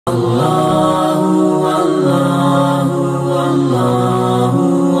Assalamu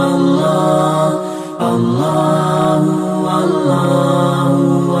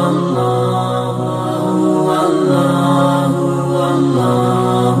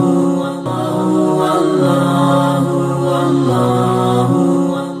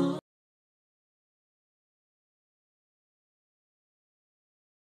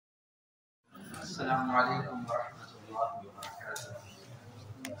alaikum wa rahmatullahi wa barakatuh.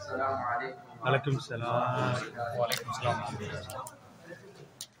 Assalamu alaikum wa Alaikum salam.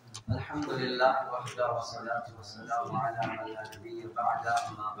 Alhamdulillah wahda wa salatu wa salamu ala man la nabiyya ba'da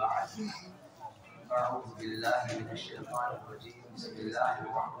amma ba'd. A'udhu billahi minash shaitanir rajim. Bismillahir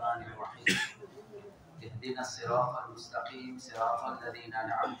rahmanir rahim. اهدنا الصراط المستقيم صراط الذين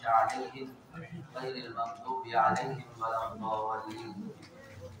أنعمت عليهم غير المغضوب عليهم ولا الضالين.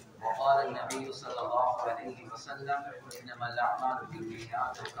 وقال النبي صلى الله عليه وسلم إنما الأعمال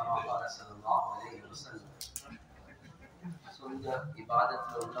بالنيات كما قال صلى الله عليه وسلم. சொந்த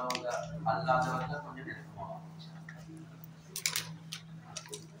இபாதத்தில் உள்ளவங்க அல்லாதவங்க கொஞ்சம் நெருக்கமாக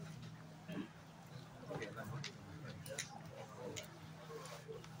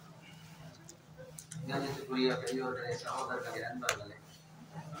கண்ணியத்துக்குரிய பெரியோர்களே, சகோதரர்களே, நண்பர்களே,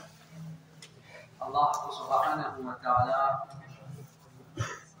 அல்லாஹ் சுப்ஹானஹு வ தஆலா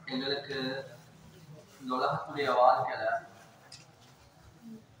எங்களுக்கு இந்த உலகத்துடைய வாழ்க்கையில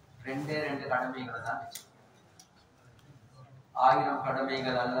ரெண்டே கடமைகளை தான் வச்சு, 1000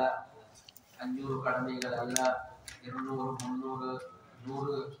 கடமைகள் அல்ல, 500 கடமைகள் அல்ல, 200, 300,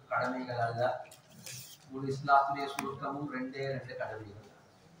 100 கடமைகள் அல்ல. ஒரு இஸ்லாத்துடைய சுருக்கமும் ரெண்டே கடமைகள்.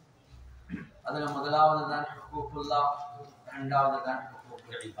 அதுல முதலாவது தான் ஹுக்கூக்குல்லாஹ், இரண்டாவது தான்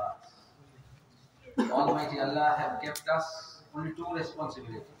ஹுக்கூக்குல் இபாத். Almighty Allah have kept us only 2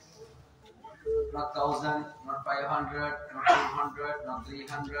 responsibilities. Not 1000, not 500, not 200, not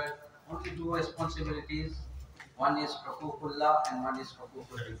 300. Only 2 responsibilities. One is huququllah and one is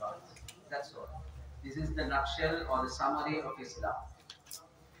huququl ibad. That's all. This is the nutshell or the summary of Islam.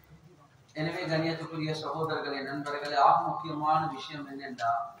 எனவே கண்ணியத்துக்குரிய சகோதரர்களே, நண்பர்களே, ஆக முக்கியமான விஷயம்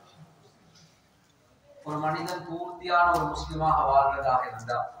என்னென்றா, ஒரு மனிதன் பூர்த்தியான ஒரு முஸ்லிமாக வாழ்றதாக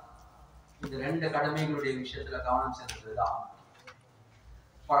இருந்தால் இந்த 2 கடமைகளுடைய விஷயத்துல கவனம் செலுத்துறதுதான்.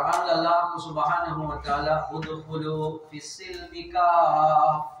 குர்ஆன்ல அல்லாஹ் சுப்ஹானஹு வ தஆலா உத்குலு ஃபிஸ்ஸில்மி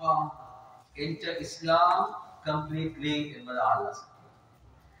காஃபா, enter Islam completely என்பதாக அல்லாஹ் சொல்றார்.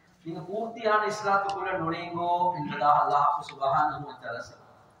 நீங்க பூர்த்தியான இஸ்லாத்துக்குள்ள நுழைங்கோ என்பதாக அல்லாஹ் சுப்ஹானஹு வ தஆலா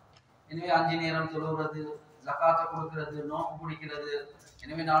சொல்றார். எனவே 5 நேரம் தொழுகிறது, ஜகாத்தை கொடுக்கிறது, நோன்பு பிடிக்கிறது,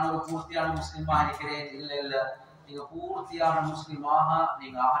 எனவே நான் ஒரு பூர்த்தியான முஸ்லிமா இருக்கிறேன், இல்ல நீங்க பூர்த்தியான முஸ்லிமாக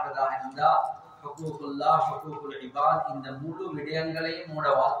நீங்க ஆகிறதாக இருந்தா ஹுக்கூக்குல்லாஹ், ஹுக்கூக்குல் இபாத், இந்த முழு விடயங்களையும் உங்களோட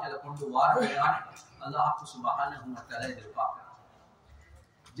வாழ்க்கையில கொண்டு வாருதான் அல்லாஹ் சுப்ஹானஹு வ தஆலா எதிர்பார்க்கிறார்.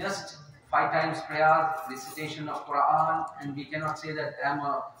 Just 5 times prayer, recitation of Quran, and we cannot say that I am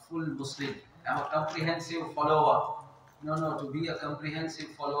a full Muslim, I am a comprehensive follower. No, to be a comprehensive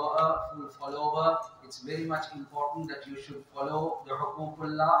follower, full follower, it's very much important that you should follow the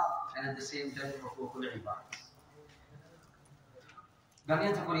huququllah and at the same time huququl ibad.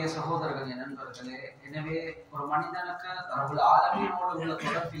 கண்ணியத்துக்குரிய சகோதரர்களே, நண்பர்களே, எனவே ஒரு மனிதனுக்கு ரப்புல் ஆலமீனோடு உள்ள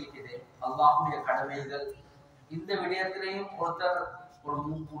தொடர்பு இருக்குது, அல்லாஹ்வுடைய கடமைகள். இந்த விடயத்திலேயும் ஒருத்தர் ஒரு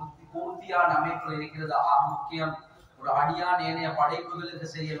பூர்த்தியான அமைப்பில் இருக்கிறது ஆக முக்கியம். ஒரு அடியான் ஏனைய படைப்புகளுக்கு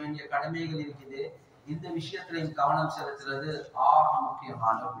செய்ய வேண்டிய கடமைகள் இருக்குது, இந்த விஷயத்திலையும் கவனம் செலுத்துறது ஆக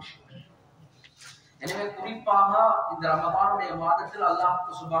முக்கியமான ஒரு விஷயம். எனவே குறிப்பாக இந்த ரமதானுடைய மாதத்தில் அல்லாஹ்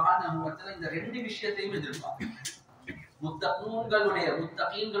சுப்ஹானஹு வ தஆலா இந்த 2 விஷயத்தையும் எதிர்பார்க்கிறார்.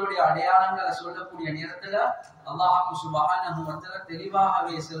 முத்தகீன்களுடைய அடையாளங்களை சொல்லக்கூடிய நேரத்துல அல்லாஹ் சுப்ஹானஹு வ தஆலா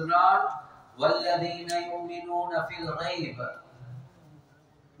தெளிவாகவே சொல்றான், வல்லதீன யுமினூன ஃபில் கைப்.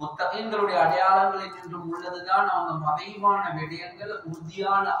 முத்தகீன்களுடைய அடையாளங்களில் நின்றும் உள்ளதுதான் அவங்க மறைவான விடயங்கள்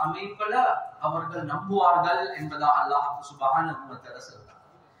உறுதியான அமைப்புல அவர்கள் நம்புவார்கள் என்பதாக அல்லாஹ் சுப்ஹானஹு வ தஆலா சொல்றான்.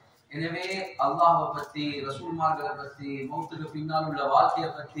 எனவே அல்லாஹ்வை பத்தி, ரசூல்மார்களை பத்தி, மௌத்துக்கு பின்னால் உள்ள வாழ்க்கையை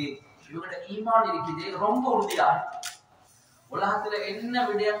பத்தி இவங்களோட ஈமான் இருக்குதே ரொம்ப உறுதியாக. உலகத்துல என்ன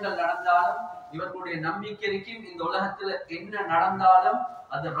விடயங்கள் நடந்தாலும் இவர்களுடைய நம்பிக்கை இருக்கும், இந்த உலகத்துல என்ன நடந்தாலும்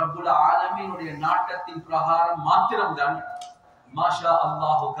அது ரப்புல் ஆலமீனுடைய நாட்டத்தின் பிரகாரம் மாத்திரம் தான். மாஷா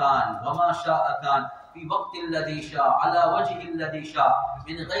அல்லாஹு கான் வமா ஷாஅ கான் في وقت الذي شاء على وجه الذي شاء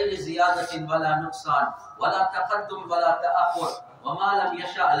من غير زيادة ولا نقصان ولا تقدم ولا تأخر وما لم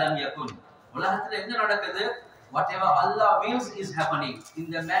يشاء لم يكن. உலகத்துல என்ன நடக்குது, whatever Allah wills is happening in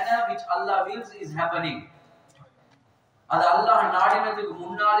the manner which Allah wills is happening. அது அல்லாஹ் நாடினதுக்கு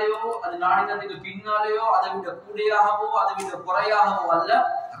முன்னாலேயோ அது நாடினதுக்கு பின்னாலேயோ அதை விட கூடையாகவோ அதை விட குறையாகவோ அல்ல,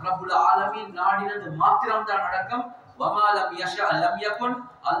 ரப்புல் ஆலமீன் நாடினது மாத்திரம் தான் நடக்கும். வமா லம் யஷா லம் யகுன்,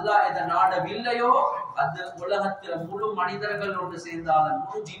 அல்லாஹ் எதை நாடவில்லையோ அது உலகத்துல முழு மனிதர்கள் ஒன்று சேர்ந்தாலும்,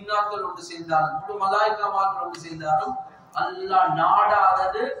 முழு ஜின்னாக்கள் ஒன்று சேர்ந்தாலும், முழு மலாய்க்காமாக்கள் ஒன்று சேர்ந்தாலும் அல்லாஹ்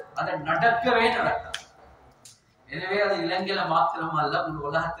நாடாதது அதை நடக்கவே நடக்காது. எனவே அது இலங்கையில மாத்திரம் அல்ல, ஒரு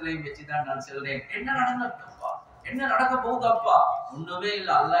உலகத்திலையும் வச்சுதான் நான் சொல்றேன். என்ன நடந்தப்பா, என்ன நடக்க போகுதப்பா? ஒண்ணுமே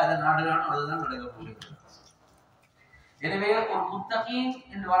இல்லை. அல்லாஹ் எதை நாடுறானோ அதுதான் நடக்க போகுது. எனவே ஒரு முத்தகீன்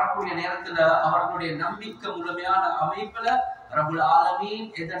என்று வரக்கூடிய நேரத்துல அவர்களுடைய நம்பிக்கை முழுமையான அமைப்புல ரப்புல் ஆலமீன்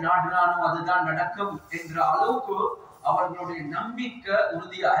எதை நாடுறானோ அதுதான் நடக்கும் என்ற அளவுக்கு அவர்களுடைய நம்பிக்கை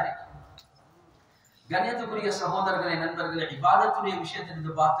உறுதியாக இருக்கு. கண்ணியத்துக்குரிய சகோதரர்களே, நண்பர்களே, இபாதத்துடைய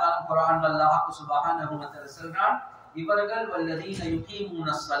விஷயத்திலிருந்து பார்த்தாலும் குர்ஆன் அல்லாஹ் சுப்ஹானஹு வ தஆலா சொல்றான், இவர்கள் வல்லதீன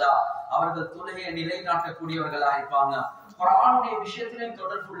யுகீமூனஸ் ஸலாத், அவர்கள் தொழுகையை நிலைநாட்டக்கூடியவர்களாக இருப்பாங்க. குர்ஆனுடைய விஷயத்திலும்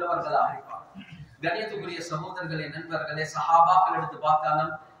தொடர்பு உள்ளவர்களாக இருப்பாங்க. கண்ணியத்துக்குரிய சகோதரர்களே, நண்பர்களே, சஹாபாக்கள் எடுத்து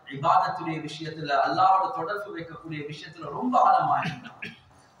பார்த்தாலும் இபாதத்துடைய விஷயத்துல அல்லாஹ்வோட தொடர்பு வைக்கக்கூடிய விஷயத்துல ரொம்ப ஆழமாக இருந்தாங்க.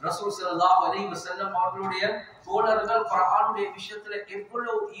 ரசூல் ஸல்லல்லாஹு அலைஹி வஸல்லம் அவர்களுடைய தோழர்கள் குர்ஆனுடைய விஷயத்துல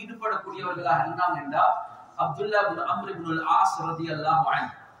எவ்வளவு ஈடுபடக்கூடியவர்களாக இருந்தாங்க என்றால், அப்துல்லா இப்னு அம்ர் இப்னுல் ஆஸ் ரலியல்லாஹு அன்ஹு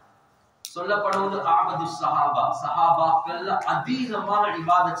சொல்லப்படுவது ஆபது சஹாபா, சஹாபாக்கள் அதிகமாக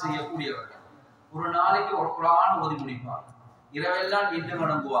இபாதத் செய்யக்கூடியவர்கள். ஒரு நாளைக்கு ஒரு குர்ஆன் ஓதி முடிப்பாங்க, இரவெல்லாம் எட்டு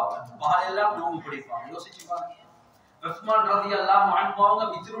வணங்குவாங்க, பகலெல்லாம் நோன்பு பிடிப்பாங்க. யோசிச்சு பாருங்க. உஸ்மான் ரலியல்லாஹு அன்ஹு அவங்க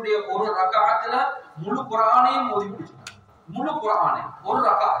வித்ருடைய ஒரு ரக்அத்துல முழு குர்ஆனையும் ஓதி முடிச்சாங்க. முழு குர்ஆனை ஒரு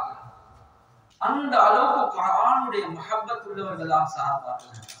ரக்அத்துல. அந்த அளவுக்கு குர்ஆனுடைய முஹப்பத் உள்ளவர்களாக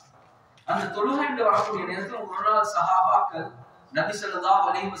சஹாபாக்கள். அந்த தொழுகை என்று வரக்கூடிய நேரத்தில் ஒரு நாள் சஹாபாக்கள் நபி ஸல்லல்லாஹு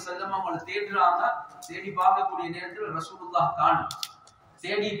அலைஹி வஸல்லம் அவங்களை தேடுறாங்க. தேடி பார்க்கக்கூடிய நேரத்தில் ரசூலுல்லாஹ் காணோம்.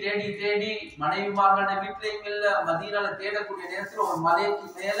 தேடி தேடி தேடி மனைவிமார்களோட வீட்லயும் இல்ல, மதீனால தேடக்கூடிய நேரத்தில் ஒரு மலைக்கு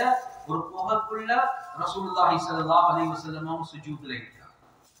மேல ஒரு குகைக்குள்ள ரசூலுல்லாஹி ஸல்லல்லாஹு அலைஹி வஸல்லம் சுஜூத்ல இருக்கிறாங்க.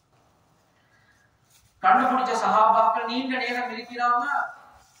 கண்டுபிடிச்ச சஹாபாக்கள் நீண்ட நேரம் இருக்கிறாங்க.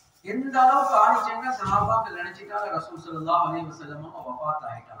 எந்த அளவுக்கு ஆணிச்சேன்னா சஹாபாக்கள் நினைச்சிட்டாங்க ரசூல் ஸல்லல்லாஹு அலைஹி வஸல்லம் வஃபாத்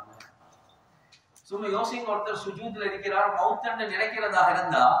ஆயிட்டாங்க. சும்மா யோசிங்க, ஒருத்தர் சுஜூத்ல இருக்கிறார், மௌத்தன்னு நினைக்கிறதாக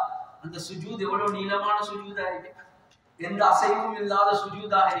இருந்தா அந்த சுஜூத் எவ்வளவு நீளமான சுஜூதா இருக்கு, எந்த அசைவும் இல்லாத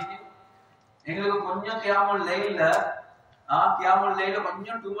சுஜூதாக இருக்கு. எங்களுக்கு கொஞ்சம் கியாமுல் லைல்ல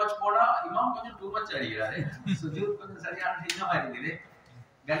கொஞ்சம் டூ மச் போனா இமாம் கொஞ்சம் டூ மச் அடிக்கிறாரு, சுஜூத் கொஞ்சம் சரியான நீளமா இருக்குது.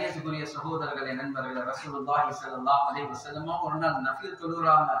 கண்ணியத்துக்குரிய சகோதரர்களே, நண்பர்களே, ரசூலுல்லாஹி ஸல்லல்லாஹு அலைஹி வஸல்லம் ஒரு நாள் நஃபில்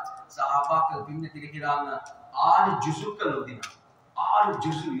தொழுறாங்க. சஹாபாக்கள் பின்ன திரிக்கிறாங்க. 6 ஜுஸுக்கள் ஓதினாங்க. 6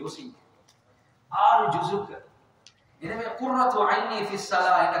 ஜுஸு. யோசிங்க, 6 ஜுஸுக்கள். எனவே குர்ரத்து ஐனி ஃபி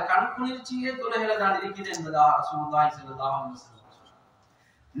ஸலா, இந்த கண் குளிர்ச்சியே தொழுகையில தான் இருக்குது என்பதாக ரசூலுல்லாஹி ஸல்லல்லாஹு அலைஹி வஸல்லம்.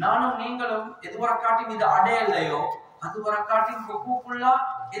 நானும் நீங்களும் எதுவரை காட்டியும் இது அடையலையோ அதுவரை காட்டியும் ஹுக்கூக்குல்லா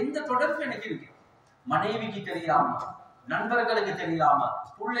எந்த தொடர்பு எனக்கு இருக்கு? மனைவிக்கு தெரியாம, நண்பர்களுக்கு தெரியாம,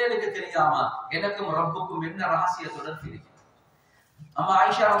 பிள்ளைகளுக்கு தெரியாம எனக்கும் ரப்புக்கும் என்ன ரகசிய தொடர்பு இருக்கு? அம்மா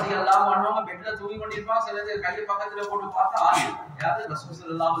ஆயிஷா ரலியல்லாஹு அன்ஹா பெட்ல தூங்கி கொண்டிருப்பாங்க. சில பேர் கையை பக்கத்துல போட்டு பார்த்தா ஆளு யாரு? ரசூல்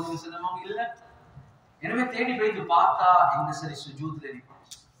ஸல்லல்லாஹு அலைஹி வஸல்லம் இல்ல. எனவே தேடி போயிட்டு பார்த்தா இந்த சரி சுஜூத்ல இருப்பாங்க.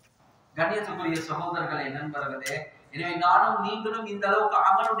 கண்ணியத்துக்குரிய சகோதரர்களே, நண்பர்களே, எனவே நானும் நீங்களும் இந்த அளவுக்கு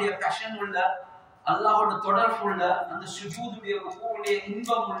அமலுடைய பேஷன் உள்ள, அல்லாஹ்வோட தொடர்பு உள்ள, அந்த சுஜூதுடைய ருக்கூவுடைய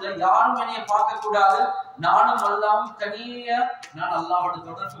இன்பம் உள்ள, யாரும் என்னைய பார்க்க கூடாது, நானும் அல்லாஹ்வும் தனியா நான் அல்லாஹ்வோட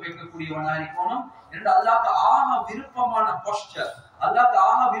தொடர்பு வைக்கக்கூடியவனா இருக்கணும் என்று அல்லாஹ்க்கு ஆக விருப்பமான போஸ்டர், அல்லாஹ்க்கு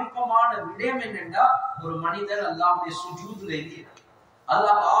ஆக விருப்பமான விடயம் என்னன்னா ஒரு மனிதன் அல்லாஹ்வுடைய சுஜூதுல இருக்கிறார்.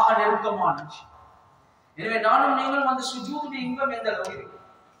 அல்லாஹ்க்கு ஆக நெருக்கமான விஷயம். எனவே நானும் நீங்களும் அந்த சுஜூதுடைய இன்பம் எந்த அளவுக்கு இருக்கு?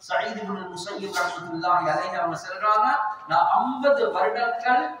 சயீத் இப்னு முஸய்யிப் ரஹ்மத்துல்லாஹி அலைஹி அவங்க சொல்றாங்க, நான் 50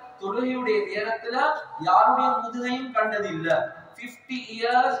 வருடங்கள் தொழுகையுடைய நேரத்துல யாருடைய முதுகையும் கண்டது இல்ல. 50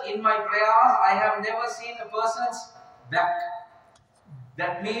 years in my prayers I have never seen a person's back.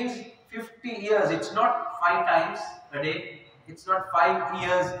 That means 50 years. It's not 5 times a day. It's not 5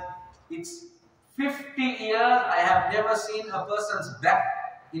 years. It's 50 years I have never seen a person's back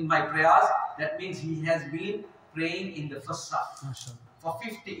in my prayers. That means he has been praying in the first saf for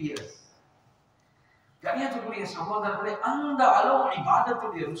 50 years. கண்ணியத்துக்குரிய சகோதரர்களே, அந்த அளவு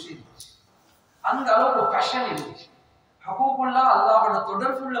இபாதத்துடைய ருசி இருந்துச்சு, அந்த அளவு fashion இருந்துச்சு. ஹுக்கூக்குல்லா அல்லாஹ்வோட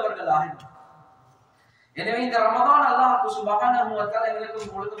தொடர்பு உள்ளவர்களாக இருந்தாங்க. எனவே இந்த ரமதான் அல்லாஹ் சுப்ஹானஹு வ தஆலா எங்களுக்கு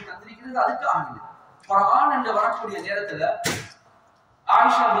உங்களுக்கு தந்திருக்கிறது அதுக்காக. குர்ஆன் என்று வரக்கூடிய நேரத்துல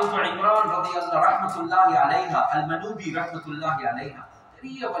ஆயிஷா பின்த் இம்ரான் ரலியல்லாஹு ரஹ்மத்துல்லாஹி அலைஹா அல்-மனூபி ரஹ்மத்துல்லாஹி அலைஹா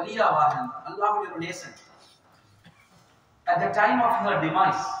பெரிய வலியாவாக அல்லாஹ்வுடைய ஒரு நேசன். At the time of her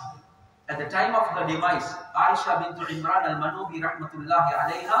demise, Aisha bint Imran al-Manubi rahmatullahi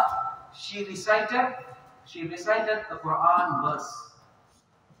alayha, she recited a Quran verse.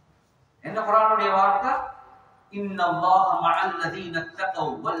 In the Quran உடைய வார்த்தை, Inna Allaha ma'al ladhina ittaqaw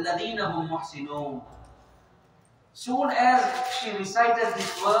wal ladhina hum muhsinun. Soon as she recited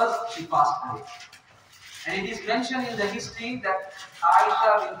this verse, she passed away. And it is mentioned in the history that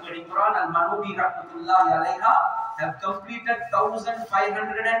Aisha bint Imran al-Manubi rahmatullahi alayha have completed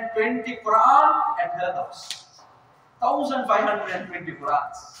 1520 Quran at her house. 1520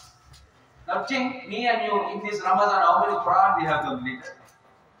 Qurans. Now think, me and you in this Ramadan, how many Quran we have completed?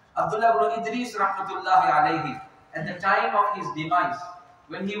 Abdullah ibn Idris rahmatullahi alayhi, at the time of his demise,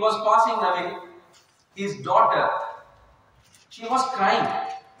 when he was passing away, his daughter, she was crying.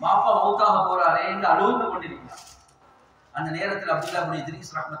 Mappa maukaha porare endu aluvundu kondirukkaar. அந்த நேரத்தில் அப்துல்லா இப்னு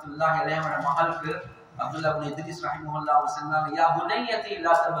இத்ரீஸ் ரஹ்மத்துல்லாஹி அலைஹி மகளுக்கு அப்துல்லா இப்னு இத்ரீஸ் ரஹிமஹுல்லாஹ் சொன்னாங்க, யா புனையத்தி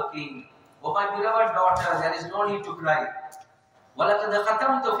லா தபகி, oh my beloved daughter, there is no need to cry. وَلَقَدْ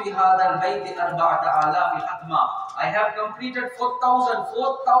خَتَمْتُ فِي هَذَا الْبَيْتِ 4000 ختما. I have completed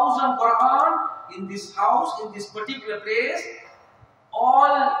 4000 Quran in this house, in this particular place.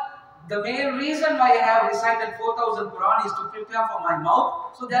 All the main reason why I have recited 4000 Quran is to prepare for my mouth.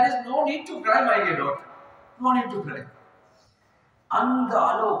 So there is no need to cry, my dear daughter. No need to cry. அந்த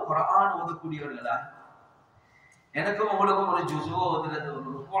அளவு குர்ஆன் ஓதக்கூடியவர்களா எனக்கும் உங்களுக்கும் ஒரு ஜுஸு ஓதுறது, ஒரு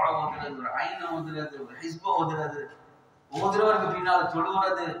ருக்குஅ ஓதுறது, ஒரு ஐன ஓதுறது, ஒரு ஹிஸ்ப ஓதுறது, ஓதுறவருக்கு பின்னால்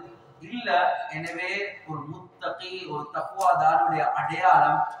தொழுகிறது இல்ல. எனவே ஒரு முத்தகி, ஒரு தக்வாதாருடைய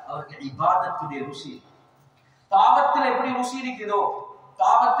அடையாளம் அவருக்கு இபாதத்துடைய ருசி. பாவத்தில் எப்படி ருசி இருக்குதோ,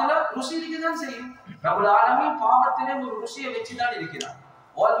 பாவத்தில் ருசி இருக்குதான் செய்யும். ரப்பல் ஆலமீன் பாவத்திலே ஒரு ருசியை வச்சுதான் இருக்கிறார்.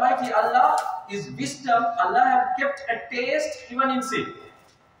 Almighty Allah is wisdom. Allah have kept a taste even in sin.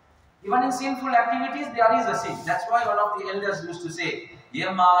 Even in sinful activities there is a sin. That's why one of the elders used to say, ye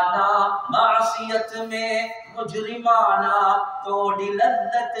maana ma'siyat mein mujrimana todi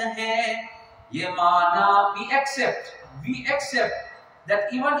laddat hai. Ye maana, we accept that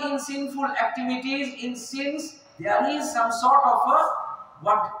even in sinful activities, in sins, there is some sort of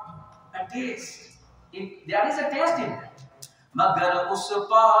a taste. There is a taste in that. मगर उस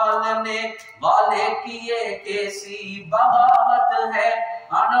पालने वाले की ये कैसी बगावत है.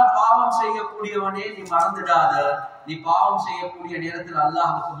 ஆனா பாவம் செய்யக்கூடியவனே நீ மறந்துடாத, நீ பாவம் செய்யக்கூடிய நேரத்தில்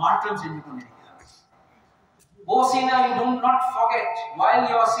அல்லாஹ்வுக்கு மாற்றம் செஞ்சு கொண்டிருக்கிறாய். O sinner, you do not forget, while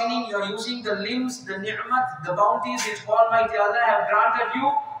you are sinning, you are using the limbs, the ni'mat, the bounties which Almighty Allah have granted you,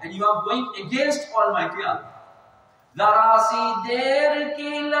 and you are going against Almighty Allah. जरा सी देर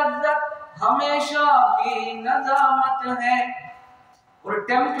की लज्जत हमेशा की नजामत है. For a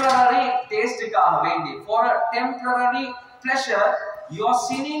temporary taste काह वेंदी, for a temporary pleasure, you are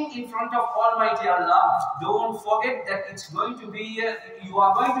sinning in front of Almighty Allah. Don't forget that it's going to be, you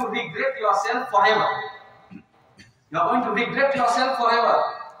are going to regret yourself forever. You are going to regret yourself forever.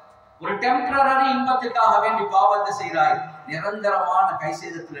 For a temporary இன்பத்துக்காக வேண்டி பாவத்தை செய்கிறாய், நிரந்தரமான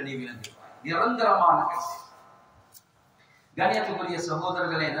கைசேதத்தில் நீ விளங்குவாய். நிரந்தரமான கைசேதம். கண்ணியத்துக்குரிய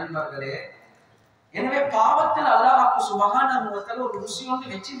சகோதரர்களே, நண்பர்களே, எனவே பாவத்தில் அல்லாஹ் சுப்ஹானஹு வ தஆலா ஒரு ருசி ஒன்று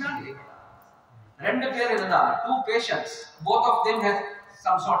வெச்சிதான் இருக்கிறார். ரெண்டு பேர் இருந்தாங்க, two patients. Both of them had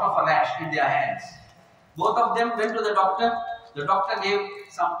some sort of a rash in their hands. Both of them went to the doctor. The doctor gave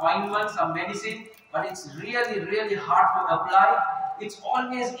some ointment, some medicine, but it's really hard to apply. It's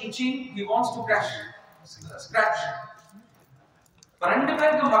always itching. He wants to scratch. ரெண்டு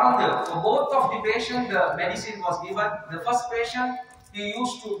பேருக்கு மறந்து. So both of the patient, the medicine was given. The first patient, he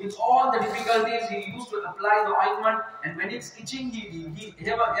used to, with all the difficulties, he used to apply the ointment, and when it's itching, he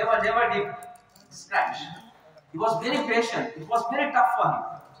never did scratch. He was very patient. It was very tough for him.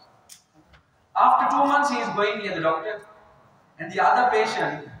 After 2 months, he is going near the doctor, and the other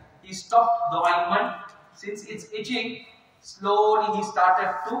patient, he stopped the ointment. Since it's itching, slowly he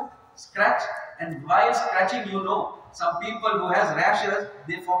started to scratch, and while scratching, some people who has rashes,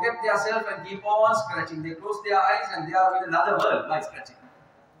 they forget themselves and keep on scratching. They close their eyes and they are in another world by scratching.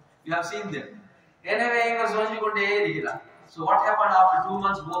 You have seen them. Anyway, he was only going to. So what happened after 2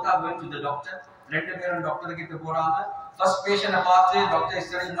 months? Both are going to the doctor. Rendu perum doctor kitta poranga. First patient apart, doctor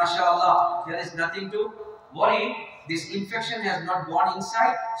is telling, mashallah, there is nothing to worry. This infection has not gone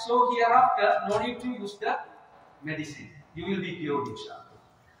inside. So hereafter, no need to use the medicine. You will be cured, inshallah.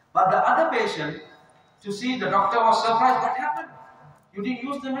 But the other patient, to see, the doctor was surprised. What happened? You didn't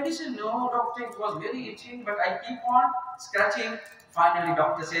use the medicine? No, doctor, it was very itching, but I keep on scratching. Finally,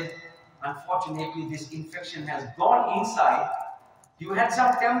 doctor said, unfortunately, this infection has gone inside. You had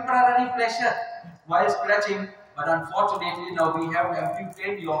some temporary pleasure while scratching, but unfortunately, now we have to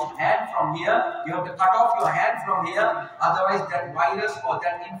amputate your hand from here. You have to cut off your hand from here. Otherwise, that virus or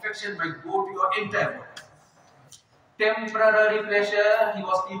that infection might go to your entire body. Temporary pleasure, he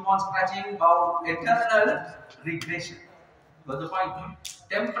was keep on scratching, about eternal regression. But the point,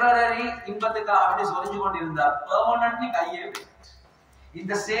 temporary இன்பத்துக்காக அப்படி சொல்லிச்சு கொண்டிருந்தார், permanently கையே. In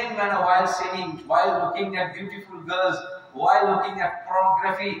the same manner, while sinning, while looking at beautiful girls, while looking at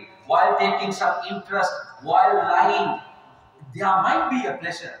pornography, while taking some interest, while lying, there might be a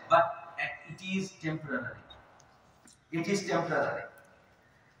pleasure, but it is temporary. It is temporary.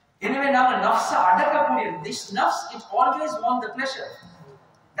 Anyway, now this nafs, it always wants the pleasure.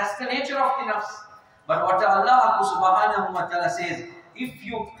 That's the nature of the nafs. But what Allah subhanahu wa ta'ala says, if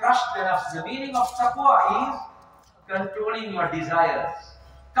you crush the nafs, the meaning of taqwa is controlling your desires.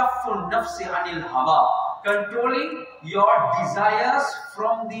 Kaffun nafsi anil hawa. Controlling your desires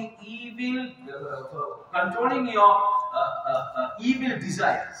from the evil, controlling your evil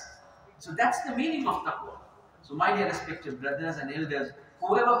desires. So that's the meaning of taqwa. So my dear respected brothers and elders,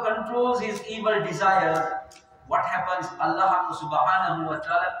 whoever controls his evil desires, what happens? Allah subhanahu wa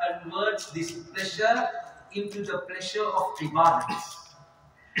ta'ala converts this pleasure into the pleasure of ibadah.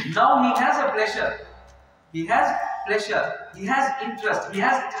 Now he has a pleasure. He has pleasure. He has interest. He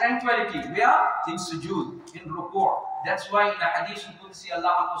has tranquility. Where? In sujood, in ruku'. That's why in the hadith al-Qudsi,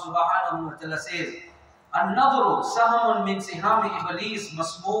 Allah subhanahu wa ta'ala says, "An-nadru sahamun min sihami iblis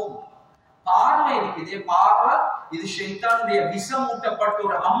masmoom." பார்வை இருக்குது, பார்வை இது ஷைத்தானுடைய விஷமூட்டப்பட்ட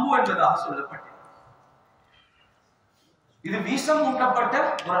ஒரு அம்பு என்பதாக சொல்லப்பட்டது. இது விஷமூட்டப்பட்ட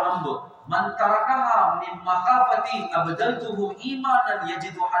ஒரு அம்பு. மன் தரகஹா மின் மகாபதி அப்தல்துஹு ஈமானன்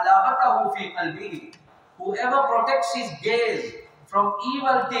யஜிது ஹலாவதஹு ஃபீ கல்பிஹி. Whoever protects his gaze from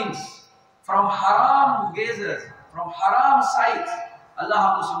evil things, from haram gazers, from haram sights, Allah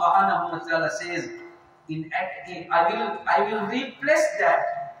subhanahu wa ta'ala says, I will replace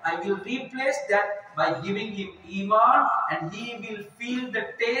that by giving him iman, and he will feel the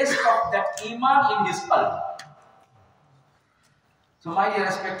taste of that iman in his qalb. So my dear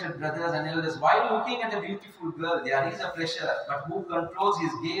respected brothers and elders, while looking at a beautiful girl, there is a pleasure, but who controls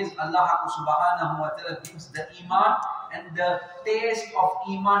his gaze? Allah subhanahu wa ta'ala gives the iman, and the taste of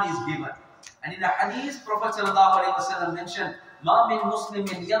iman is given. And in the hadith, Prophet sallallahu alaihi wasallam mentioned, ما من مسلم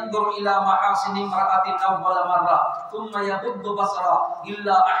ينظر إلى محاسن امرأة أول مرة ثم يغض بصره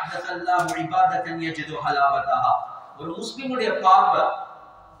إلا أحدث الله عبادة يجد حلاوتها. ஒரு முஸ்லிமுடைய பார்வை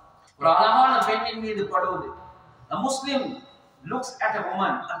ஒரு அழகான பெண்ணின் மீது படுவது. A Muslim looks at a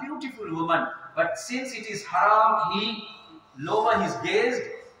woman, a beautiful woman, but since it is haram, he lower his gaze.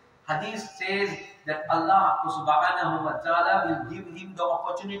 Hadith says that Allah subhanahu wa ta'ala will give him the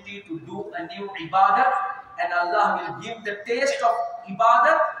opportunity to do a new ibadah, and Allah will give the taste of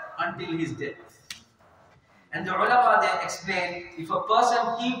ibadah until his death. And the ulama, they explain, if a person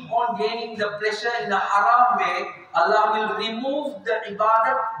keep on gaining the pleasure in a haram way, Allah will remove the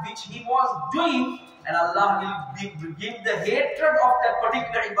ibadah which he was doing, and Allah will give the hatred of that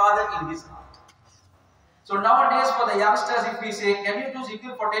particular ibadah in his heart. So nowadays for the youngsters, if we say, can you do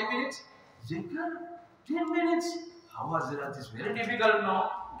zikr for 10 minutes? Zikr? 10 minutes? How was it? It's very difficult now.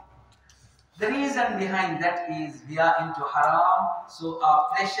 The reason behind that is we are into haram, so our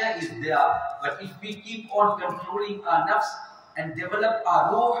pleasure is there. But if we keep on controlling our nafs and develop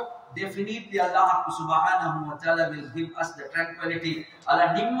our ruh, definitely Allah subhanahu wa ta'ala will give us the tranquility. Allah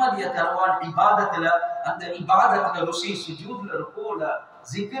nimmadiya tarwan ibadatla, and the ibadatla rusi sujoodla, ruku'la,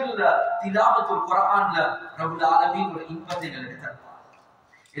 zikrla, tilawatul Qur'anla, Rabbul Alamin ஒரு இன்பத்தை நிலைத்து தருவார்.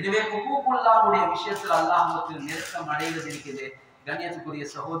 எனவே ஹுகூகுல்லாஹ்வுடைய விஷயத்தில் அல்லாஹ்வுக்கு நெருக்கம் அடைவது இருக்குது. கண்ணியத்துக்குரிய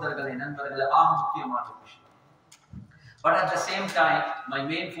சகோதரர்களே, நண்பர்களே, முக்கியமான விஷயம். But at the same time, my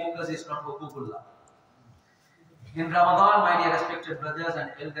main focus is not huququllah. In Ramadan, my dear respected brothers and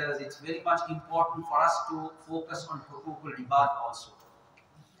elders, it's very much important for us to focus on huququl ibad also.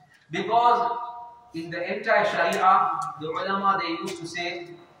 Because in the entire Sharia, the ulama, they used to say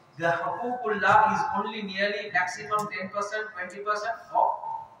the huququllah is only nearly maximum 10%, 20% or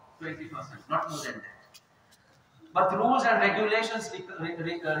 20%, not more than that. But rules and regulations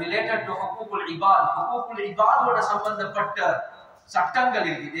related to huququl ibad ஓட சம்பந்தப்பட்ட சட்டங்கள்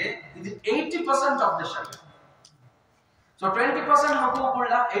இருக்குது. இது 80% of the Sharia. So 20%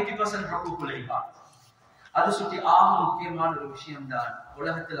 huququllah, 80% huququl ibad. அது சுத்தி முக்கியமான ஒரு விஷயம் தான்.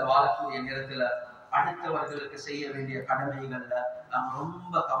 உலகத்துல வாழக்கூடிய நேரத்துல அடுத்தவர்களுக்கு செய்ய வேண்டிய கடமைகள்ல நாம்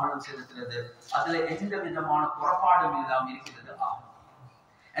ரொம்ப கவனம் செலுத்துறது, அதுல எந்த விதமான குறைபாடும் இல்லாம இருக்கிறது ஆகும்.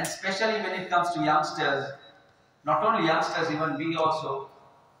 And especially when it comes to youngsters, not only youngsters, even we also,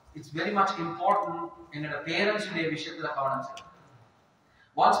 it's very much important in our parents உடைய விஷயத்துல கவனம் செலுத்துறது.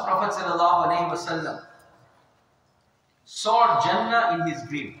 Once Prophet sallallahu alaihi wasallam saw Jannah in his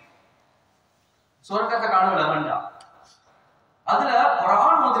dream. சொர்க்கத்தை கனவுல கண்டா. அதுல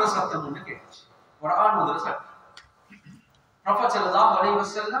குர்ஆன் ஓதுற சத்தம் ஒன்று கேட்டுச்சு. குர்ஆன் ஓதுற சத்தம். Prophet sallallahu alaihi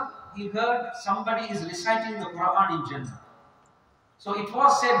wasallam, he heard somebody is reciting the Quran in Jannah. So it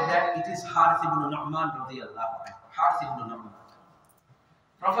was said that it is Harith ibn Nu'man radiyallahu anhu. Harith ibn Nu'man.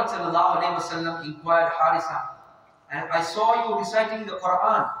 Prophet ﷺ inquired Harisa, and I saw you reciting the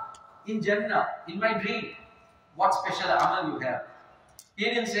Quran in Jannah, in my dream. What special amal you have? He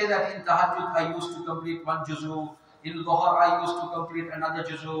didn't say that in Tahajjud I used to complete one juzu, in Dhuhr I used to complete another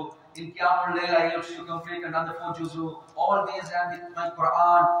juzu, in Qiyamul Layl I used to complete another 4 juzu. Always I am with my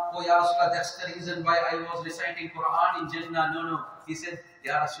Quran. Oh Ya Rasulullah, that's the reason why I was reciting Quran in Jannah. No. He said,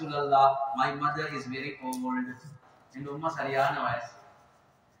 Ya Rasulullah, my mother is very old. In Ummah Haryana was.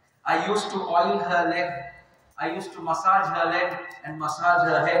 I used to oil her leg. I used to massage her leg and massage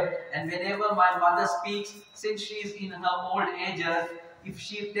her head. And whenever my mother speaks, since she is in her old age, if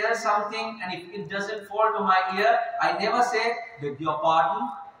she tells something and if it doesn't fall to my ear, I never say, beg your pardon,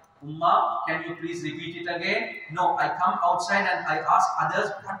 Ummah, can you please repeat it again? No, I come outside and I ask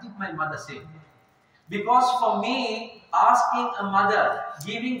others, what did my mother say? Because for me, asking a mother,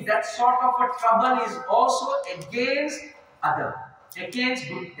 giving that sort of a trouble is also against against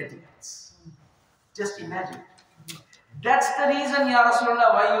good etiquettes. Just imagine. That's the reason, Ya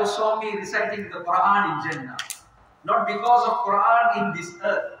Rasulullah, why you saw me reciting the Quran in Jannah. Not because of Quran in this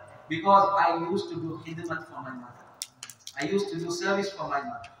earth, because I used to do khidmat for my mother. I used to do service for my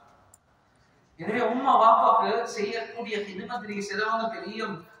mother. எனவே உம்மா வாப்பாக்கு செய்யக்கூடிய ஹிதமத்துக்கு சிலவங்க பெரிய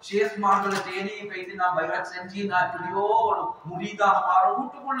ஷேக்மார்களை தேடி போயிட்டு நான் பைரத் செஞ்சு நான் எப்படியோ ஒரு முரீதாக மாறும்.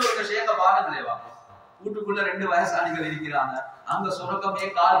 வீட்டுக்குள்ள ஒரு ஷேக பாருங்களே வாப்பா, வீட்டுக்குள்ள 2 வயசாளிகள் இருக்கிறாங்க, அங்க சுரக்கமே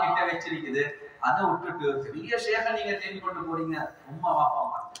கால் கிட்ட வச்சிருக்குது, அதை விட்டுட்டு பெரிய ஷேக நீங்க தேடி கொண்டு போறீங்க. உம்மா வாப்பா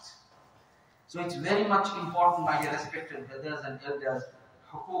மாறுச்சு. So it's very much important, my dear respected brothers and elders.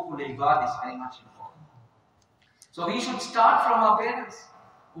 Huququl ibad is very much important. So we should start from our parents.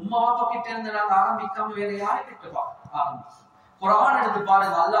 உம்மா வாப்பா கிட்ட இருந்து நாங்க ஆரம்பிக்காம வேற யாரை கிட்ட ஆரம்பிக்கணும்? குர்ஆன் எடுத்து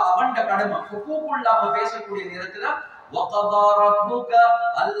பாருங்க, அல்லாஹ் அவன்ட கடமை ஹுகூக்குல்லாஹ் பேசக்கூடிய நேரத்துல வகதா ரப்புக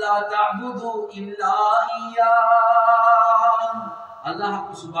அல்லா தஅபுது இல்லா இய்யாஹ், அல்லாஹ்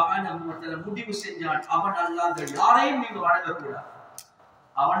சுப்ஹானஹு வ தஆலா முடிவு செஞ்சான், அவன் அல்லாஹ் யாரையும் நீங்க வணங்க கூடாது.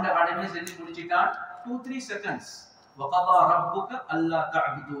 அவன்ட கடமை செஞ்சு முடிச்சிட்டான். 2-3 seconds வகதா ரப்புக அல்லா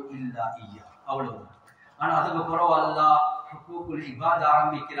தஅபுது இல்லா இய்யாஹ், அவ்வளவுதான். ஆனா அதுக்கு பிறகு அல்லாஹ் ஹுகூக்குல் இபாத்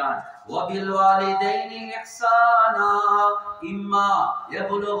ஆரம்பிக்கிறான். வபில் வாலிதைனி இஹ்சானா இம்மா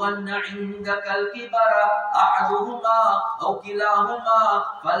யப்லுகன்ன இன்தகல் கிபர அஹதுஹுமா அவ் கிலாஹுமா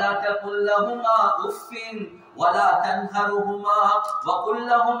ஃபலா தகுல் லஹுமா உஃபின் ولا تنهرهما وقل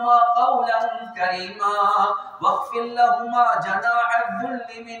لهما قولا كريما واخفض لهما جناح الذل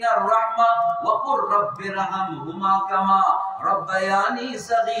من الرحمة وقل رب ارحمهما كما ربياني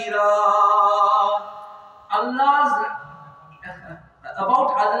صغيرا. About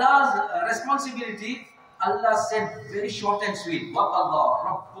Allah's responsibility, Allah said very short and sweet, وَقَضَى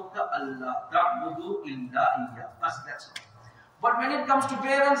رَبُّكَ أَلَّا تَعْبُدُوا إِلَّا إِيَّاهُ. That's all. But when it comes to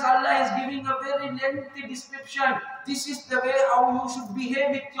parents, Allah is giving a very lengthy description. This is the way how you should behave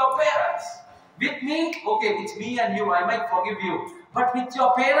with your parents. With me, okay, it's me and you, I might forgive you. But with your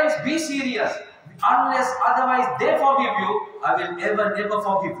parents, be serious. Unless otherwise they forgive you, I will never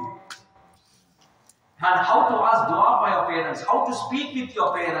forgive you. And how to ask dua for your parents, how to speak with your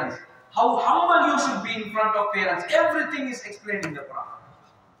parents, how humble you should be in front of parents. Everything is explained in the Quran.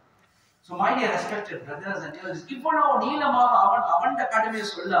 So my dear respected brothers and elders, இவ்வளவு நீளமாக அவன்ட கடமையை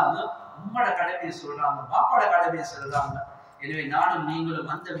சொல்லாம உம்மட கடமையை சொல்றாங்க, பாப்பாட கடமையை சொல்றாங்க. எனவே நானும்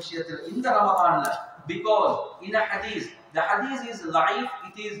நீங்களும் அந்த விஷயத்தில் இந்த ரமதான்ல, because in a hadith, the hadith is light,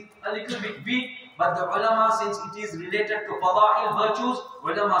 it is a little bit weak, but the ulama, since it is related to fada'il virtues,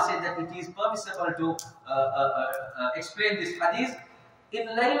 ulama say that it is permissible to explain this hadith. In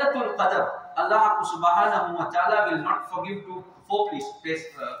Laylatul Qadr, Allah subhanahu wa ta'ala will not forgive to 4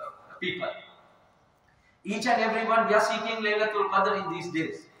 people. Each and everyone, we are seeking Laylatul Qadr in these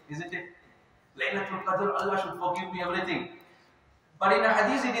days, isn't it? Laylatul Qadr, Allah should forgive me everything. But in a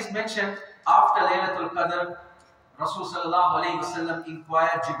hadith it is mentioned, after Laylatul Qadr, Rasul sallallahu alayhi wa sallam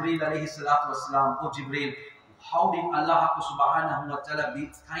inquired Jibreel alayhi salatu wa salam, oh Jibreel, how did Allah subhanahu wa ta'ala be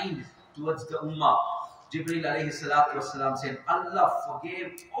kind towards the ummah? Jibreel alayhi salatu wa salam said, Allah forgave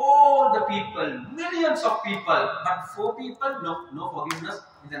all the people, millions of people, but 4 people, no forgiveness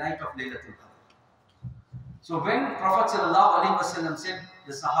in the night of Laylatul Qadr. So when Prophet sallallahu alayhi wa sallam said,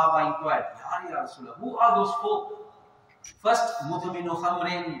 the Sahaba inquired, Ya Rasulullah, who are those 4? First, mudminu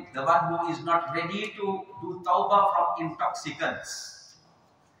khamrin, the one who is not ready to do tawbah from intoxicants.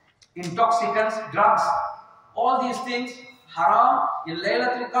 Intoxicants, drugs, all these things, haram. In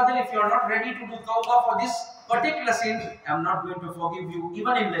Laylatul Qadr, if you are not ready to do tawbah for this particular sin, I am not going to forgive you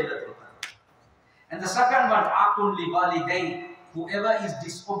even in Laylatul Qadr. And the second one, aqul li walidayn, whoever is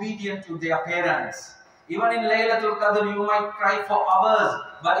disobedient to their parents. Even in Laylatul Qadr, you might cry for hours,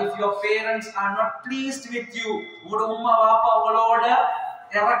 but if your parents are not pleased with you, உங்க உம்மா வாப்பா உங்களோட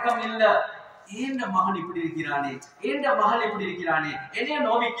இரக்கம் இல்ல. ஏண்ட மகன் இப்படி இருக்கிறானே, ஏண்ட மகள் இப்படி இருக்கிறானே, என்னைய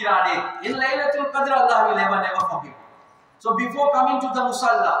நோவிக்கிறானே, in laylatul qadr Allah will never forgive. So before coming to the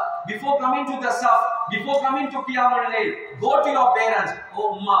musalla, before coming to the saf, before coming to qiyamul layl, go to your parents. Oh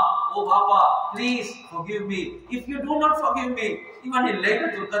umma, oh papa, please forgive me. If you do not forgive me, even in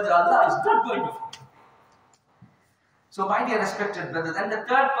laylatul qadr Allah is not going to forgive. So my dear respected brothers, and the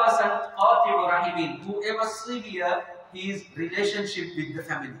third person, qati'ur rahimin, whoever severe his relationship with the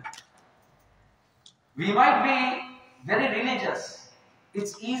family. We might be very religious.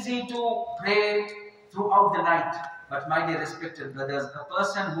 It's easy to pray throughout the night. But my dear respected brothers, a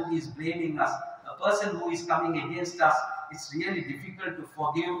person who is blaming us, a person who is coming against us, it's really difficult to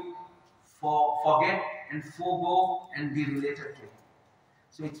forget and forgo and be related to him.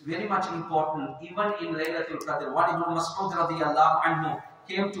 So it's very much important. Even in Laylatul Qadr, one Ibn Mas'ud radiyallahu anhu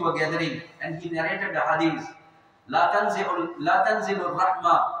came to a gathering and he narrated the hadith. La tanzilu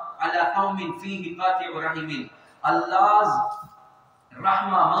rahma ala qawmin fihi qati'ur rahimin. Allah's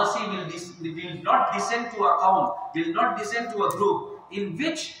rahma, mercy will not descend to a qawm, will not descend to a group in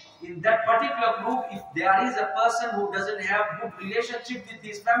which, in that particular group, if there is a person who doesn't have good relationship with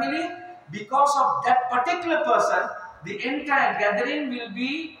his family, because of that particular person, the entire gathering will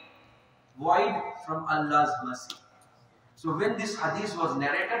be void from Allah's mercy. So when this hadith was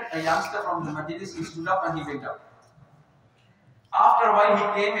narrated, a youngster from the majlis, he stood up and he went up. After a while he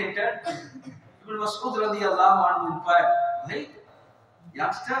came, entered. Ibn Mas'ud radiyallahu anhu inquired, "Hey,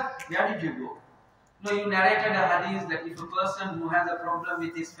 youngster, where did you go?" No, you narrated a hadith that if a person who has a problem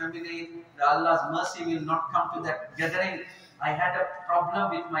with his family, Allah's mercy will not come to that gathering. I had a problem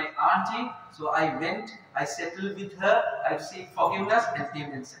with my auntie, so I went, I settled with her, I seek forgiveness and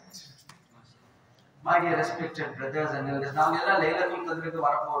came and said. My dear respected brothers and elders, now we are Laylatul Qadr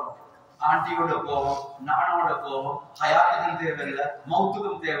varaporom. ஆண்டியோட போவோம், நானோட போவோம், ஹயாத்துக்கும் தேவையில்லை,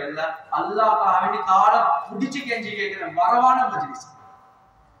 மௌத்துக்கும் தேவையில்லை, அல்லாஹ்க்காக வேண்டி காலை புடிச்சு கெஞ்சி கேட்கிறேன், வரவான மஜ்லிஸ்.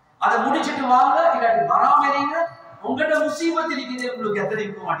 அதை முடிச்சிட்டு வாங்க, இல்லாட்டி வராம இருங்க. உங்கள்கிட்ட முசீபத் இருக்குது, உங்களுக்கு எத்தனை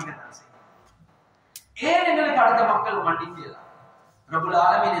இருக்க மாட்டேங்கிறாங்க. ஏன் எங்களுக்கு அடுத்த மக்கள் மன்னிக்கல? ரப்புல்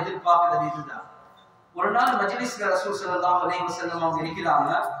ஆலமீன் எதிர்பார்க்கிறது இதுதான். ஒரு நாள் மஜ்லிஸ்ல ரசூல் ஸல்லல்லாஹு அலைஹி வஸல்லம் அவங்க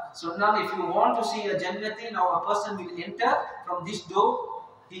இருக்கிறாங்க. சொன்னாங்க, if you want to see a jannati, now a person will enter from this door.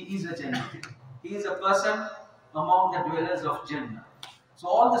 He is a Jannati. He is a person among the dwellers of Jannah. So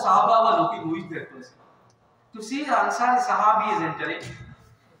all the Sahaba were looking, who is that person? To see the Ansari Sahabi is entering,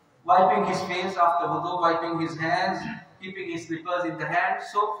 wiping his face after wudu, wiping his hands, keeping his slippers in the hand.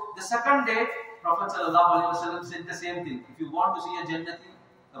 So the second day, Prophet sallallahu alaihi wasallam said the same thing. If you want to see a Jannati,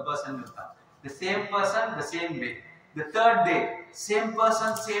 a person will come. The same person, the same way. The third day, same person,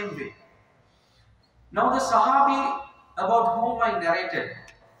 same way. Now the Sahabi about whom I narrated,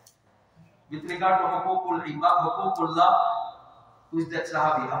 with regard to Huququllah, who is that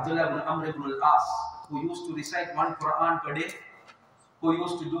Sahabi? Abdullah ibn Amr ibn al-As, who used to recite one Quran per day, who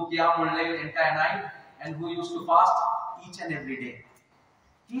used to do Qiyamul Layl entire night, and who used to fast each and every day.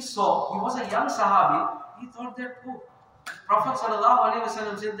 He was a young Sahabi, he thought that, oh, Prophet sallallahu alaihi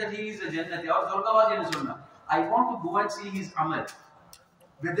wasallam said that he is a Jannati, or Zarqawaji Sunnah. I want to go and see his amal,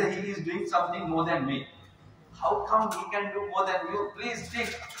 whether he is doing something more than me. How come he can do more than you? Please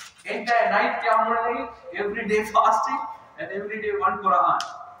think. Entire night Qiyamul Layl, every day fasting, and every day one Quran.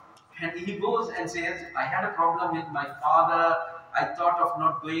 And he goes and says, I had a problem with my father. I thought of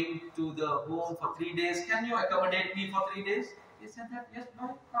not going to the home for 3 days. Can you accommodate me for 3 days? He said that, yes, no,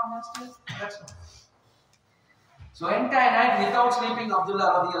 come and stay. That's all. So entire night without sleeping, Abdullah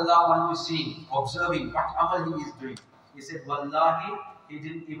radiallahu anhu is seeing, observing what amal he is doing. He said, Wallahi, he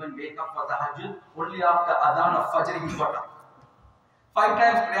didn't even wake up for tahajjud. Only after adhan of Fajr he got up. 5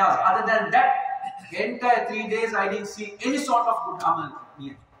 times prayers. Other than that, entire 3 days I didn't see any sort of good amal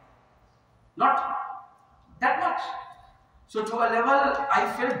here. Not that much. So to a level, I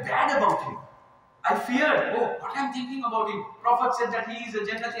felt bad about him. I feared, oh, what I'm thinking about him. Prophet said that he is a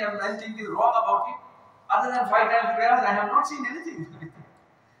Jannati, I'm thinking wrong about him. Other than 5 times prayers, I have not seen anything.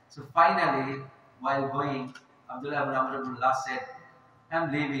 So finally, while going, Abdullah ibn Amr ibn al-As said, I'm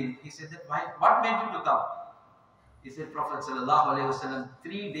leaving. He said that, why? What made you to come? He said, Prophet sallallahu alaihi wasallam,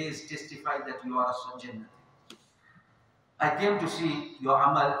 3 days testified that you are a Jannati. I came to see your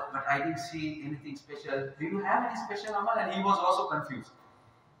amal, but I didn't see anything special. Do you have any special amal? And he was also confused.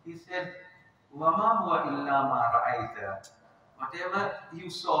 He said, وَمَا هُوَ إِلَّا مَا رَأَيْتَ. Whatever you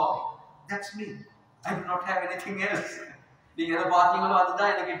saw, that's me. I do not have anything else.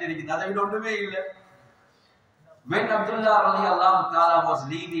 When Abdullah radiallahu ta'ala was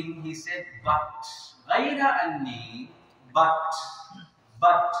leaving, he said, but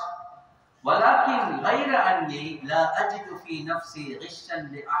ولكن غير أني لا أجد في نفسي غشا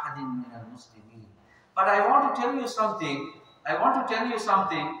لأحد من المسلمين. But I want to tell you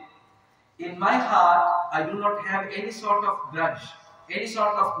something. In my heart, I do not have any sort of grudge, any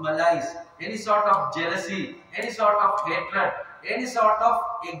sort of malice, any sort of jealousy, any sort of hatred, any sort of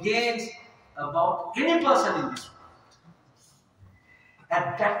against about any person in this world.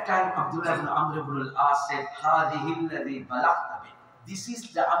 At that time, Abdullah ibn Amr ibn al-As said, هَذِهِ الَّذِي بَلَغْتَ بِهِ. This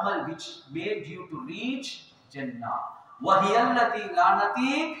is the amal which made you to reach Jannah. وَهِيَ الَّتِي لَا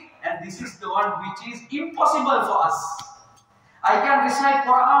نَتِيقُ. And this is the one which is impossible for us. I can recite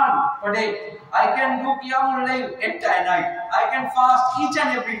Quran per day. I can do Qiyamul Layl entire night. I can fast each and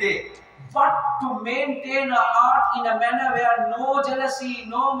every day. But to maintain a heart in a manner where no jealousy,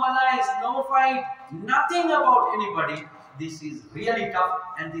 no malice, no fight, nothing about anybody, this is really tough,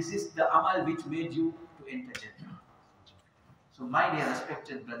 and this is the amal which made you to enter Jannah. So my dear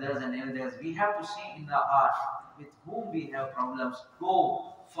respected brothers and elders, we have to see in our heart with whom we have problems,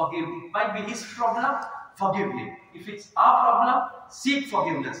 go forgive. It might be his problem, forgive him. If it's our problem, seek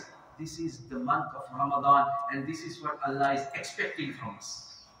forgiveness. This is the month of Ramadan, and this is what Allah is expecting from us.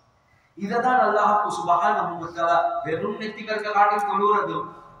 Idadan Allah subhanahu wa ta'ala verum nettikarka kaati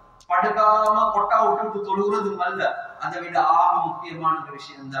toluradum padakama kotta uttu toluradum alla adha vida aaga mukkiyamaana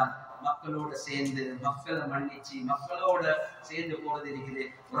vishayam dhaan makkaloda சேர்ந்து மக்களை மன்னிச்சு மக்களோட சேர்ந்து போறது இருக்குது.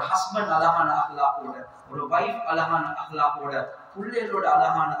 ஒரு husband அழகான அக்லாக்கோட, ஒரு வைஃப் அழகான அக்லாக்கோட, பிள்ளைகளோட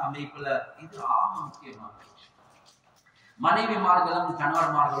அழகான அமைப்புல இது ஆக முக்கியமான விஷயம். மனைவிமார்களும்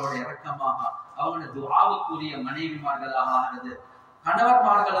கணவன்மார்களோட இரக்கமாக அவங்க துஆவுக்குரிய மனைவிமார்களாக ஆகிறது.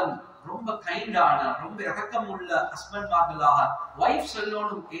 கணவன்மார்களும் ரொம்ப கைண்டான ரொம்ப இரக்கம் உள்ள ஹஸ்பண்ட்மார்களாக. வைஃப்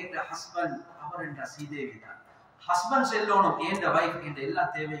சொல்லணும் ஏன்ற ஹஸ்பண்ட் அவர் என்ற சீதேவி தான். ஹஸ்பண்ட் சொல்லணும் ஏன்ற வைஃப் என்ற எல்லா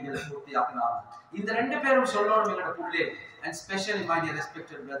தேவைகளை பூர்த்தியாக்குறாங்க. இந்த ரெண்டு பேரும் சொல்லணும் எங்களோட புள்ளே. And especially my dear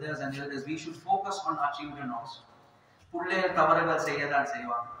respected brothers and elders, we should focus on our children also. புள்ளே தவறுகள் செய்யதான்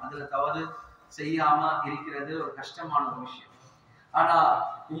செய்வாங்க. அதுல தவறு செய்யாம இருக்கிறது ஒரு கஷ்டமான ஒரு விஷயம். ஆனா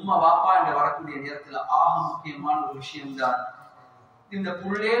உம்மா வாப்பா என்று வரக்கூடிய நேரத்துல ஆக முக்கியமான ஒரு விஷயம் தான் இந்த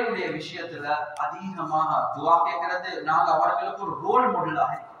புள்ளேருடைய விஷயத்துல அதிகமாக துஆ கேட்கிறது. நாங்க அவர்களுக்கு ஒரு ரோல்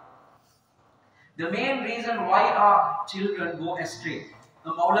மாடலாக. The main reason why our children go astray,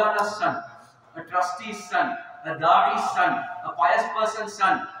 a Maulana's son, a trustee's son, a Dadi's son, a pious person's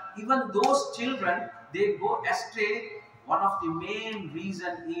son, even those children, they go astray. One of the main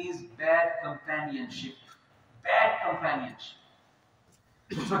reason is bad companionship. Bad companionship.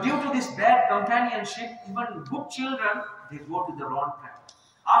 So due to this bad companionship, even good children, they go to the wrong track.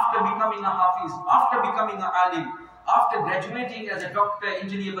 After becoming a Hafiz, after becoming a Alim, after graduating as a doctor,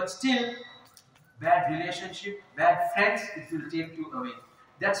 engineer, but still, bad relationship, bad friends, it will take you away.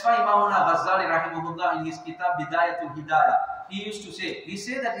 That's why Imam Ghazali rahimahullah in his kitab Bidayatul Hidayah, he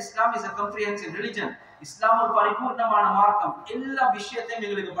say that Islam is a comprehensive religion. Islam or paripurnamana markam ella vishayathayum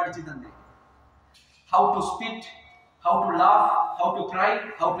engalukku padichu thande. How to spit, how to laugh, how to cry,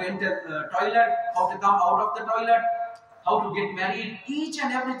 how to enter toilet, how to come out of the toilet, how to get married, each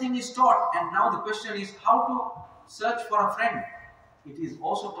and everything is taught. And now the question is how to search for a friend. It is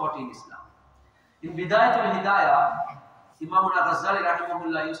also taught in Islam. In Bidayatul Hidayah, Imam Ghazali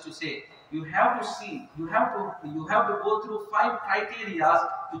rahimahullah used to say, you have to go through 5 criteria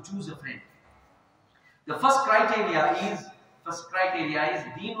to choose a friend. The first criteria is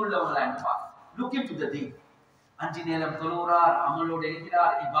deenullah wal anfa. Look into the deen. Anjinelam tolurar, amalode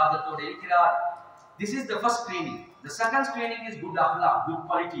irikkirar, ibadathode irikkirar. This is the first screening. The second screening is good akhlaq, good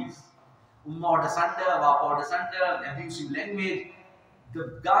qualities. Umma oda sanda, vapa oda sanda, abusive language. The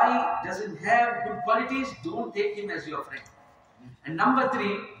guy doesn't have good qualities, don't take him as your friend. And number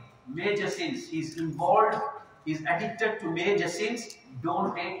 3, major sins. He's involved, he's addicted to major sins,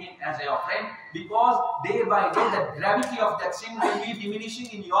 don't take him as your friend, because day by day the gravity of that sin will be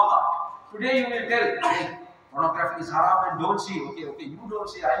diminishing in your heart. Today you will tell, hey, pornography is haram and don't see. Okay, you don't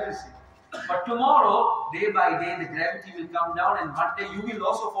see, I will see. But tomorrow, day by day, the gravity will come down, and one day you will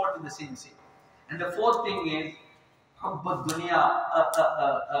also fall to the same sin. And the fourth thing is, a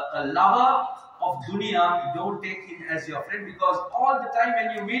lover of dunya, don't take him as your friend, because all the time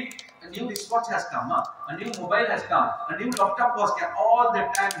when you meet, a new wristwatch has come, a new mobile has come, a new laptop was come, all the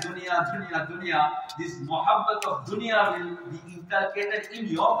time dunya, this muhabbat of dunya will be inculcated in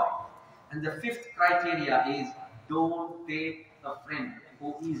your mind. And the 5th criteria is, don't take a friend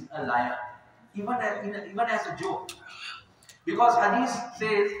who is a liar, even as a joke. Because hadith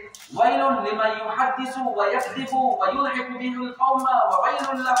says, وَيْلٌ لِمَنْ يُحَدِّثُ وَيَكْذِبُ وَيُلْحِقُ بِهِ الْقَوْمَ وَوَيْلٌ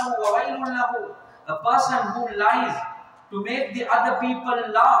لَهُ. A person who lies to make the other people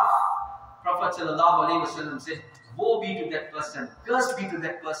laugh. Prophet ﷺ said, woe be to that person, curse be to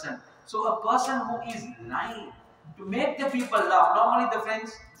that person So a person who is lying to make the people laugh. Normally the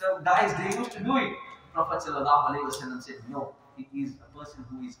friends, the guys, they used to do it. Prophet sallallahu alaihi wasallam said, no, it is a person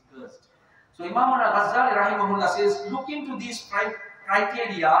who is cursed. So Imam al-Ghazali rahimahullah says, look into these 5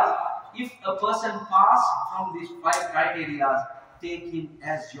 criteria. If a person pass from these 5 criteria, take him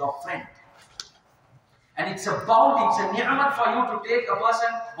as your friend. And it's a bounty, it's a ni'mat for you to take a person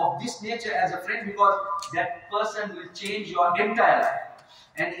of this nature as a friend, because that person will change your entire life.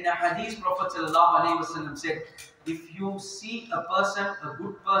 And in a hadith, Prophet ﷺ said, if you see a person, a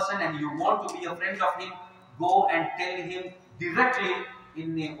good person, and you want to be a friend of him, go and tell him directly,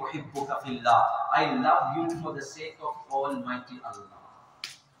 Inni uhibbuka fillah. I love you for the sake of Almighty Allah.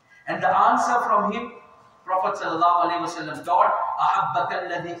 And the answer from him, Prophet ﷺ taught, Ahabbaka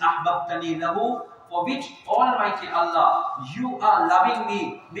alladhi ahbabtani lahu, for which Almighty Allah, you are loving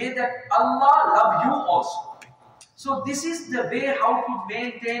me. May that Allah love you also. So this is the way how to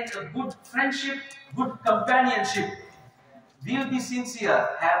maintain a good friendship, good companionship. We'll be sincere.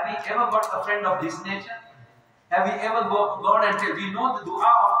 Have we ever got a friend of this nature? Have we ever gone and said, we know the dua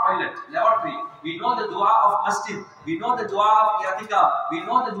of toilet, lavatory, we know the dua of masjid, we know the dua of i'tikaf, we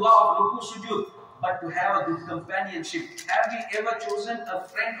know the dua of ruku sujud, but to have a good companionship, have we ever chosen a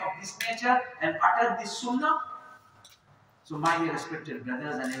friend of this nature and uttered this sunnah? So my dear respected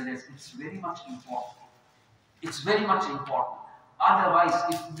brothers and elders, it's very much important. It's very much important. Otherwise,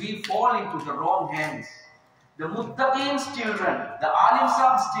 if we fall into the wrong hands, the muttaqeen's children, the alim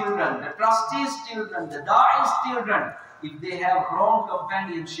sahib's children, the trustees' children, the da'i's children, if they have wrong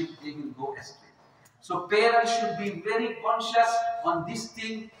companionship, they will go astray. So parents should be very conscious on this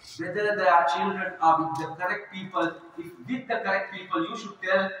thing, whether their children are with the correct people. If with the correct people, you should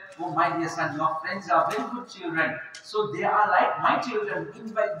tell, oh my dear son, your friends are very good children. So they are like my children.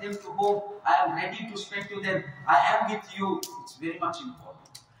 Invite them to home. I am ready to speak to them. I am with you. It's very much important.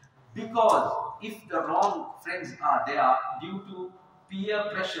 Because if the wrong friends are there, due to peer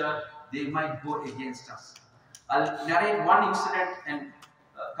pressure, they might go against us. I'll narrate one incident and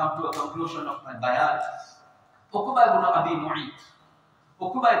come to a conclusion of my bayan. Uqba ibn Abi Mu'ayt.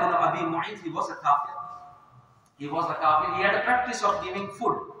 Uqba ibn Abi Mu'ayt, he was a kafir. He was a kafir. He had a practice of giving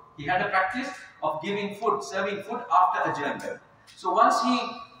food. He had a practice of giving food, serving food after a journey. So once he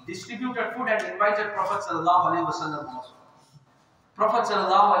distributed food and invited Prophet sallallahu alaihi wasallam also. Prophet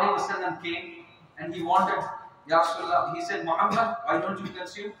sallallahu alaihi wasallam came and he wanted, Ya Rasulullah, he said, Muhammad, why don't you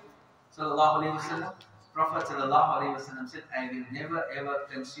consume? Sallallahu alaihi wasallam. Prophet sallallahu alaihi wasallam said, I will never ever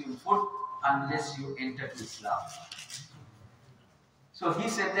consume food unless you enter Islam. So he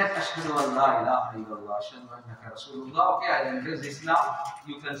said that, Ashhadu an la ilaha illallah, Ashhadu annaka Rasulullah. Okay, I embrace Islam,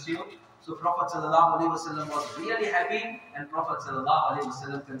 you consume. So Prophet sallallahu alaihi wasallam was really happy, and Prophet sallallahu alaihi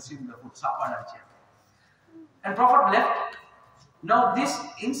wasallam consumed the food. And Prophet left. Now this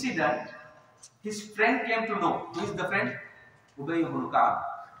incident, his friend came to know. Who is the friend? Ubay ibn Ka'b.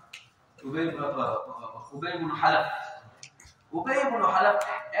 Ubay ibn Halaf. Ubay ibn Halaf,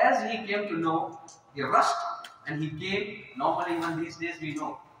 as he came to know, he rushed and he came. Normally, even these days, we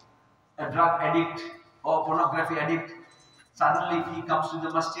know a drug addict or pornography addict. Suddenly, he comes to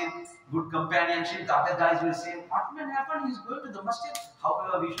the masjid, good companionship. The other guys will say, what will happen? He's going to the masjid.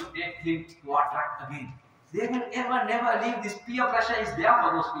 However, we should take him to attract again. They will ever, never leave. This peer pressure is there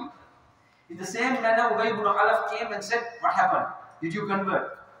for those people. In the same manner, Ubay ibn Halaf came and said, what happened? Did you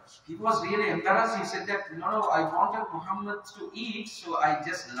convert? He was really embarrassed. He said that, no, I wanted Muhammad to eat, so I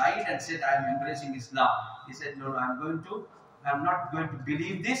just lied and said I am embracing Islam. He said, no, I am not going to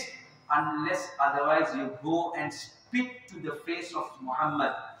believe this unless otherwise you go and spit to the face of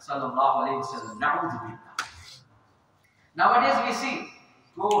Muhammad sallallahu alaihi wasallam. Nowadays we see,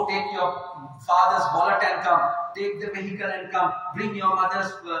 go take your father's wallet and come, take the vehicle and come, bring your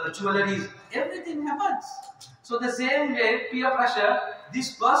mother's jewelries. Everything happens. So the same way, peer pressure,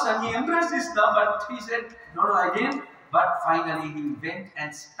 this person, he embraced Islam, but he said, no, I didn't. But finally he went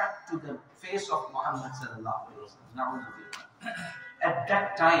and spat to the face of Muhammad sallallahu alaihi wasallam. At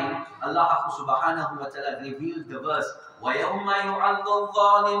that time, Allah subhanahu wa ta'ala revealed the verse, وَيَوْمَ يُعَضُّ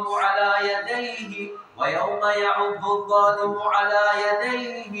الظَّالِمُ عَلَى يَدَيْهِ وَيَوْمَ يَعُضُّ الظَّالِمُ عَلَى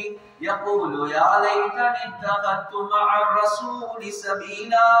يَدَيْهِ يَقُولُ يَا لَيْتَنِي اتَّخَذْتُ مَعَ الرَّسُولِ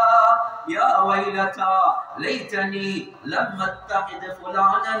سَبِيلًا يَا وَيْلَتَى لَيْتَنِي لَمْ أَتَّخِذْ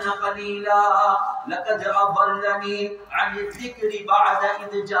فُلَانًا خَلِيلًا لَقَدْ أَضَلَّنِي عَنِ الذِّكْرِ بَعْدَ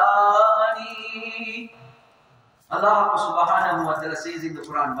إِذْ جَاءَنِي. Allah subhanahu wa ta'ala says in the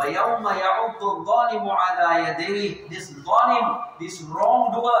Quran, وَيَوْمَ يَعُضُّ الظَّالِمُ عَلَى يَدَيْهِ. This zalim, this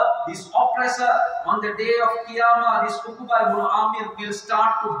wrongdoer, this oppressor, on the day of Qiyamah, this Uqba ibn Amir will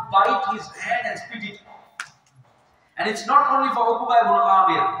start to bite his hand and spit it off. And it's not only for Uqba ibn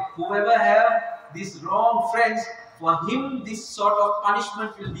Amir. Whoever have these wrong friends, for him this sort of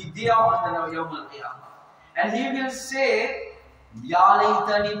punishment will be there on the Yawm al-Qiyamah. And he will say, Ya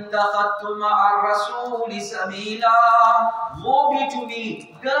laytani ittakhadtu ma'a ar-rasuli sabila. Woe be to me,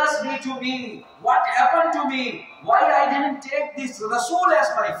 curse be to me. What happened to me? Why I didn't take this Rasul as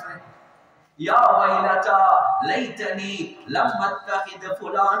my friend? Ya waylata laytani lam attakhidh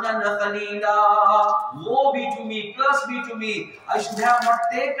fulanan khalila. Woe be to me, curse be to me. I should have not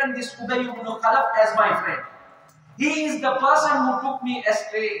taken this Ubay ibn Khalaf as my friend. He is the person who took me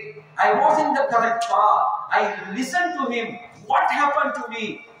astray. I was in the correct path. I listened to him. What happened to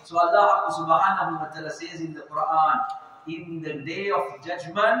me? So Allah subhanahu wa ta'ala says in the Quran, in the day of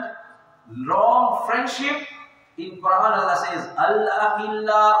judgment, wrong friendship. In Quran Allah says,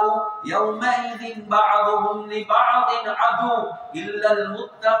 Al-akhillau yawma'idhin ba'duhum li ba'din adu illa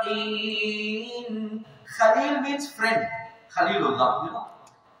al-muttaqin. Khalil means friend. Khalilullah, you know.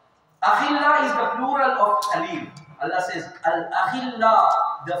 Akhilla is the plural of Khalil. Allah says, Al-akhilla,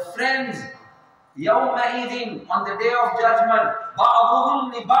 the friends, yawma'idhin, on the day of judgment,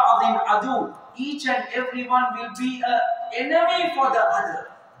 ba'duhum li ba'din adu. Each and everyone will be an enemy for the other.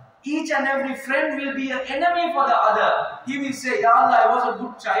 Each and every friend will be an enemy for the other. He will say, Ya Allah, I was a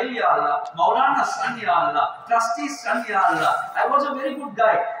good child, Ya Allah. Maulana's son, Ya Allah. Trustee's son, Ya Allah. I was a very good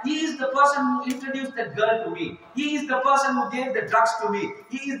guy. He is the person who introduced that girl to me. He is the person who gave the drugs to me.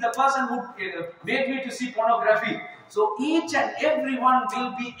 He is the person who made me to see pornography. So each and everyone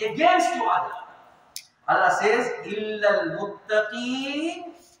will be against the other. Allah says, Illa al-muttaqeen.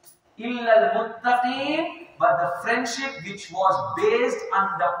 Illa al-muttaqeen. But the friendship which was based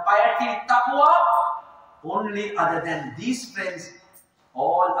on the piety, taqwa, only other than these friends,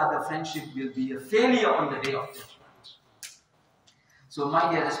 all other friendship will be a failure on the day of judgment. So my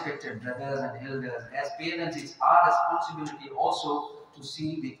dear respected brothers and elders, as parents, it's our responsibility also to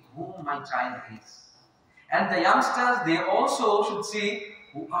see with whom my child is. And the youngsters, they also should see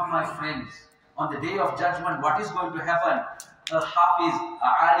who are my friends. On the day of judgment, what is going to happen? Hafiz,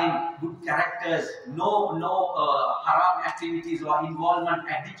 alim, good characters, no haram activities or involvement,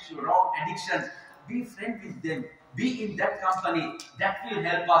 addiction, wrong addictions. Be friend with them. Be in that company. That will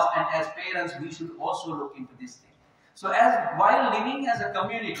help us. And as parents, we should also look into this thing. So while living as a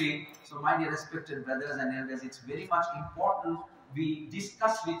community, so my dear respected brothers and elders, it's very much important we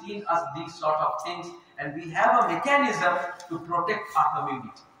discuss within us these sort of things, and we have a mechanism to protect our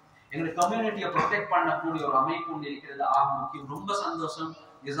community. எங்க கம்யூனிட்டியை protect பண்ணக்கூடிய ஒரு அமைப்பு ஒன்று இருக்கிறது. ஆக முக்கியம். ரொம்ப சந்தோஷம்.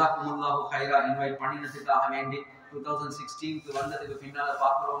 ஜஸாக்குமுல்லாஹு கைரா இன்வைட் பண்ணினதுக்காக வேண்டி 2016 வந்ததுக்கு பின்னால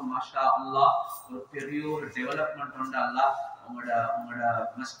பார்க்கிறோம், மாஷா அல்லாஹ், ஒரு பெரிய ஒரு டெவலப்மெண்ட் உண்டு. அல்லாஹ் உங்களோட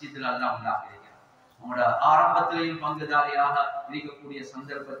மஸ்ஜித்ல அல்லாஹ் உண்டாக்குறீங்க. உங்களோட ஆரம்பத்திலையும் பங்குதாரியாக இருக்கக்கூடிய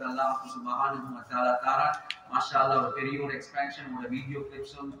சந்தர்ப்பத்தை அல்லாஹ் சுப்ஹானஹு வ தஆலா தாரான். மாஷா அல்லாஹ், ஒரு பெரிய ஒரு எக்ஸ்பேன்ஷன். உங்களோட வீடியோ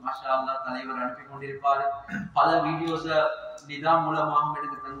கிளிப்ஸும் மாஷா அல்லாஹ் தலைவர் அனுப்பி கொண்டிருப்பாரு. பல வீடியோஸை நிதாம் மூலமாக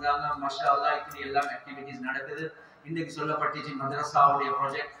எனக்கு தந்தாங்க. மாஷா அல்லாஹ், இப்படி எல்லாம் ஆக்டிவிட்டிஸ் நடக்குது. இன்னைக்கு சொல்லப்பட்டுச்சு மதரசாவுடைய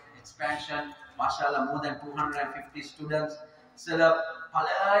ப்ராஜெக்ட் எக்ஸ்பேன்ஷன். மாஷா அல்லாஹ், more than 250 ஸ்டூடெண்ட்ஸ். சில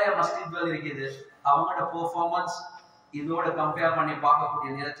பழைய மஸ்ஜித்கள் இருக்குது, அவங்களோட பெர்ஃபார்மன்ஸ் இதோட கம்பேர் பண்ணி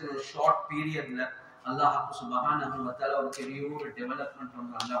பார்க்கக்கூடிய நேரத்தில் ஒரு ஷார்ட் பீரியட்ல அல்லாஹ் சுப்ஹானஹு வ தஆலா ஒரு பெரிய ஒரு டெவலப்மெண்ட்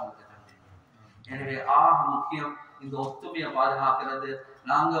ஒன்று அல்லாஹ் உங்களுக்கு தந்திருக்கிறார். எனவே ஆக முக்கியம் இந்த ஒத்துமையை பாதுகாக்கிறது.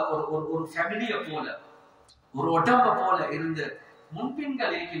 நாங்க ஒரு ஃபேமிலியை போல, ஒரு உடம்ப போல இருந்து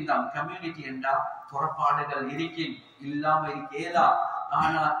முன்பின்கள் இருக்கின்றான். கம்யூனிட்டி என்றா புறப்பாடுகள் இருக்கின் இல்லாம இருக்கேதா.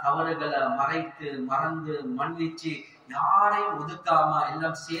 ஆனா தவறுகளை மறைத்து மறந்து மன்னிச்சு யாரையும் ஒதுக்காம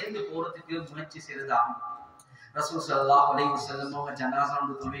எல்லாம் சேர்ந்து போறதுக்கு முயற்சி செய்யறதாகும். ரசூல் ஸல்லல்லாஹு அலைஹி வஸல்லம் அவங்க ஜனாஸா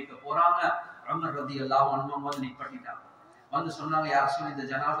தொழுவிக்க போறாங்க. உமர் ரலியல்லாஹு அன்ஹு வந்து நிப்பாட்டிட்டாங்க. வந்து சொன்னாங்க, யா ரசூல், இந்த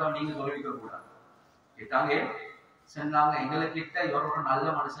ஜனாஸாவை நீங்க தொழுவிக்க கூடாது. கேட்டாங்க, சொன்னாங்க, எங்களுக்கிட்ட இவர் ஒரு நல்ல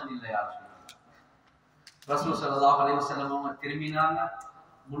மனுஷன் இல்லை யார் சொன்னாங்க. ரசூல் ஸல்லல்லாஹு அலைஹி வஸல்லம் அவங்க திரும்பினாங்க,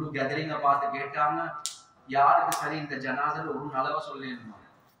 முழு கேதரிங்க பார்த்து கேட்டாங்க, யாருக்கு சரி இந்த ஜனாஸால ஒரு நலவை சொல்லணுமா?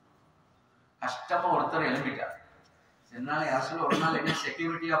 கஷ்டமா ஒருத்தர் எழுப்பிட்டார். சொன்னாங்க, யா ரசூல், ஒரு நாள் என்ன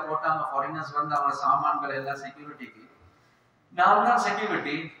செக்யூரிட்டியா போட்டாங்க, ஃபாரினர்ஸ் வந்து அவங்க சாமான்கள் எல்லாம் செக்யூரிட்டிக்கு, நான் தான்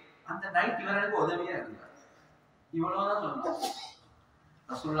செக்யூரிட்டி. அந்த நைட் இவர் எனக்கு உதவியா இருந்தார். இவ்வளவுதான் சொன்னாங்க.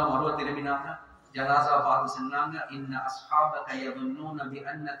 ரசூலுல்லாஹ் மறுவ திரும்பினாங்க, ஜனாஸா பார்த்து சொன்னாங்க, இன்ன அஸ்ஹாபக யظنون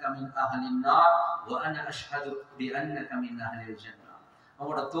بانك من اهل النار وانا اشهد بانك من اهل الجنه.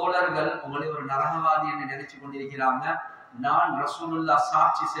 அவங்களோட தோழர்கள் உங்களை ஒரு நரகவாதி என்று நினைச்சு கொண்டிருக்கிறாங்க. நான் ரசூலுல்லாஹ்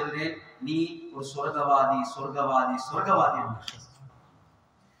சாட்சி சொல்றேன், நீ ஒரு சொர்க்கவாதி சொர்க்கவாதி சொர்க்கவாதி.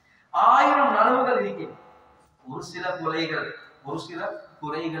 1000 நலவுகள் இருக்கிறது. ஒரு சில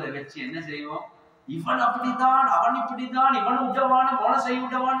குறைகளை வச்சு என்ன செய்வோம்? இவன் அப்படித்தான், அவன் இப்படித்தான், இவன் விட்டவான மோன செய்ய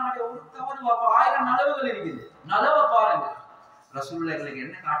விட்டவான ஒரு தவறு பாப்பா. 1000 நலவுகள் இருக்குது. நலவை பாருங்க. ரசூலுல்லாஹ் எங்களுக்கு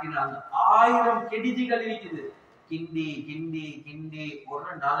என்ன காட்டினாங்க? 1000 கெடுதிகள் இருக்குது. கிண்டி கிண்டி கிண்டி ஒரு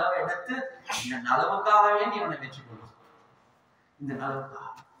நலவை எடுத்து இந்த நலவுக்காக வேண்டி அவனை வெற்றி கொள்ளும். இந்த நலவுக்காக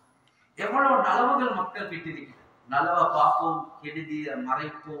எவ்வளவு நலவுகள் மக்கள் கிட்டிருக்கு. நலவை பார்ப்போம், கெடுதிய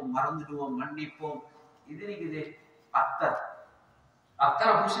மறைப்போம், மறந்துடுவோம், மன்னிப்போம். இது இருக்குது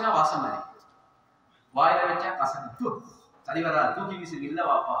அத்தரை பூசினா வாசம் மாதிரி, வாயில வச்சா கசக்கு சரி வராது, தூக்கி வீசு. இல்ல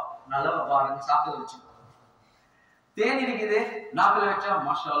வாப்பா, நலவை பாருங்க, சாப்பிட வச்சு. தேன் இருக்குது, நாக்குல வச்சா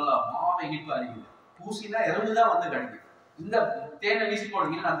மாஷா அல்லாஹ் மாவ இனிப்பா இருக்குது. பூசினா எறும்புதான் வந்து கிடைக்கும். இந்த தேனை வீசி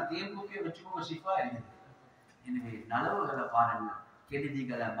போடுங்க, அந்த தேன் பூக்கியை வச்சுக்கோங்க, ஷிஃபா இருக்குது. எனவே நலவுகளை பாருங்க,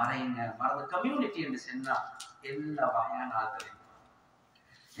 கெடுதிகளை மறைங்க. மறந்த கம்யூனிட்டி என்று சொன்னா எல்லா வகையான ஆட்களையும்.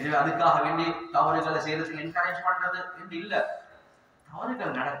 எனவே அதுக்காக வேண்டி தவறுகளை செய்யறதுக்கு என்கரேஜ் பண்றது என்று இல்ல,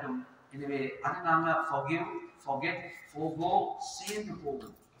 தவறுகள் நடக்கும். எனவே அது நாம forgive, forget, forgo, சேர்ந்து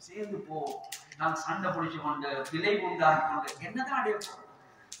போகும். சேர்ந்து போ. நான் சண்டை பிடிச்சு கொண்டு விலை உண்டாகி கொண்டு என்னதான் அடைய போறோம்?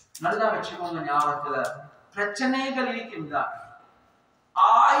 நல்லா வச்சுக்கோங்க ஞாபகத்துல, பிரச்சனைகள் இருக்கின்றான்,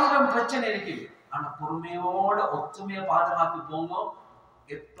 1000 பிரச்சனை இருக்குது. ஆனா பொறுமையோட ஒத்துமையை பாதுகாத்து போங்க.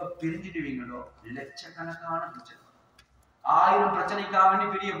 எப்ப பிரிஞ்சிடுவீங்களோ லட்சக்கணக்கான பிரச்சனை. 1000 பிரச்சனைக்காக வேண்டி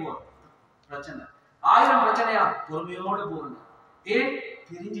பிரிய போறோம். பிரச்சனை 1000 பிரச்சனையா பொறுமையோடு போறீங்க. ஏன்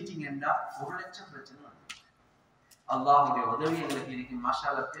பிரிஞ்சிட்டீங்கன்னா 1,00,000 பிரச்சனை வந்து. அல்லாஹ்வுடைய உதவி எங்களுக்கு இருக்கு. மாஷா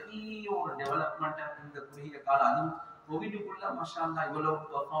அல்லாஹ் பெரிய ஒரு டெவலப்மெண்ட் இந்த குறுகிய காலம். அதுவும் கோவிடுக்குள்ள மாஷா அல்லாஹ் இவ்வளவு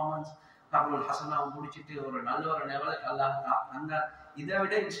பெர்ஃபார்மன்ஸ் கபுல் ஹசனா முடிச்சிட்டு ஒரு நல்ல ஒரு லெவலுக்கு அல்லாஹ் அந்த இதை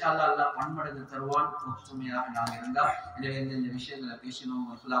விட இன்ஷா அல்லாஹ் அல்லாஹ் பன்மடங்கு தருவான். ஒற்றுமையாக நாங்கள் இருந்தா எனவே இந்த விஷயங்களை பேசினோம்.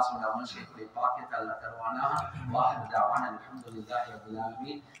 இஹ்லாஸோட அமல்ஷேக்குடைய பாக்கியத்தை அல்லாஹ் தருவானா. வாஹிர் தஅவானா அல்ஹம்துலில்லாஹி ரப்பில்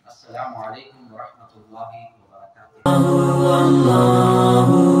ஆலமீன். அஸ்ஸலாமு அலைக்கும் வரஹ்மத்துல்லாஹி வபரகாத்துஹு.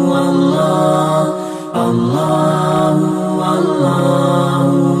 அல்லாஹு அல்லாஹ் அல்லாஹு அல்லாஹ்.